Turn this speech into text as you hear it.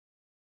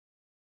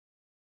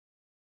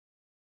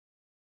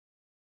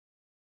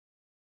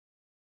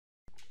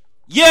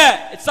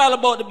Yeah, it's all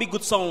about the big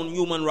good sound,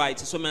 human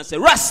rights. So I say,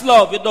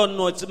 Raslov, you don't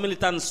know, it's a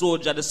militant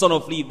soldier, the son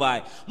of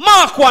Levi.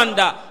 Mark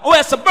Wanda,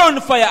 where's the burn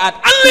the fire at?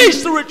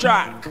 Unleash the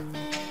retract.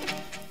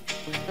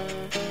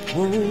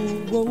 Whoa,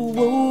 whoa,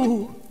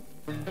 whoa.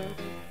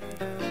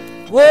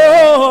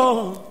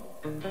 Whoa.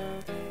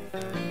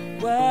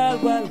 Well.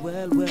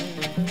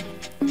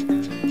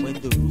 When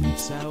the root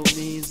sound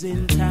is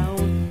in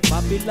town,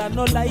 Babylon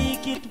no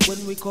like it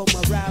when we come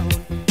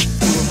around.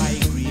 High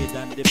grade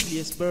and the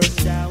place burn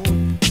down.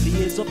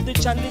 Blaze up the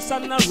chalice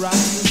and a rock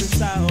to the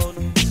sound.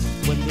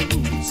 When the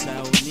root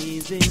sound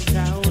is in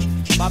town,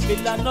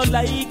 Babylon no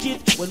like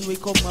it when we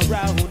come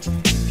around.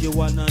 If you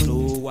wanna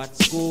know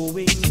what's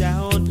going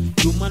down,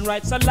 human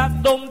rights are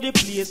locked down the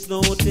place.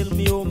 Now tell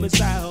me how me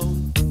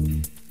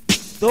sound.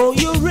 Though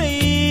you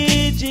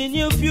rage in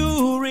your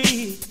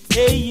fury,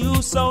 hey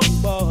you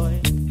sound boy,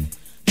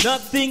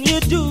 nothing you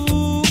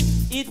do,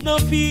 it no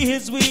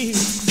fears we.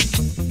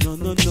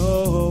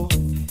 No.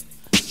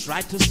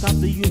 Try to stop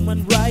the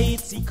human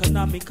rights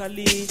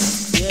economically.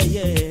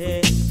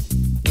 Yeah.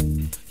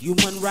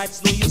 Human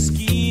rights know your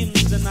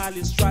schemes and all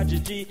your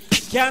strategy.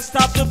 Can't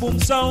stop the boom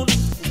sound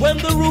when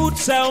the root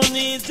sound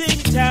is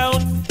in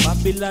town.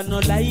 Babylon no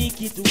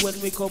like it when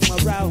we come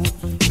around.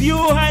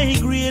 Pure high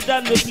grade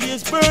and the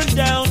place burn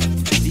down.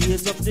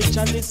 Blaze up the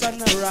chalice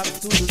and a rock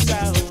to the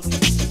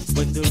sound.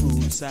 When the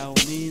root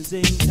sound is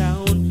in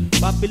town,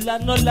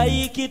 Babylon no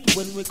like it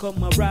when we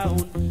come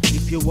around.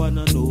 If you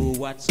wanna know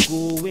what's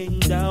going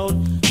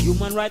down,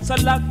 human rights are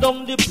locked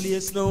down the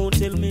place. Now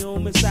tell me how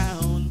me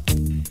sound.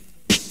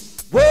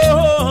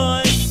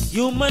 Whoa,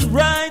 human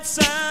rights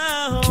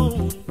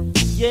sound.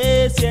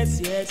 Yes.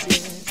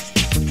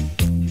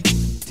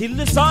 Till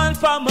the soil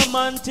from a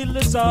man, till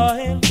the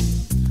soil.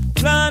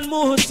 Plant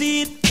more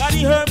seed, got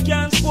the herb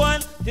can't spoil.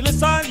 Till the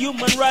soil,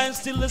 human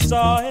rights, till the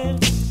soil.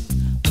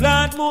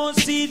 Plant more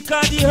seed,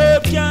 cause the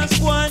herb can't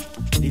spoil.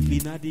 Live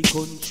in the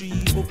country,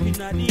 up in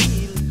the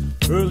hill.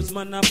 Herbs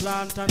man a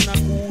plant and a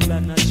cool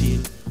and a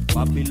chill.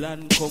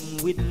 Babylon come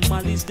with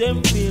malice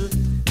them fill.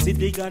 See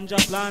the ganja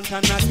plant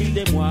and a kill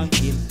them one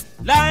kill.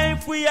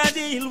 Life we a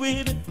deal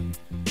with.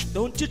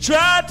 Don't you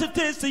try to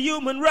taste the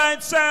human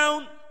rights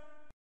sound.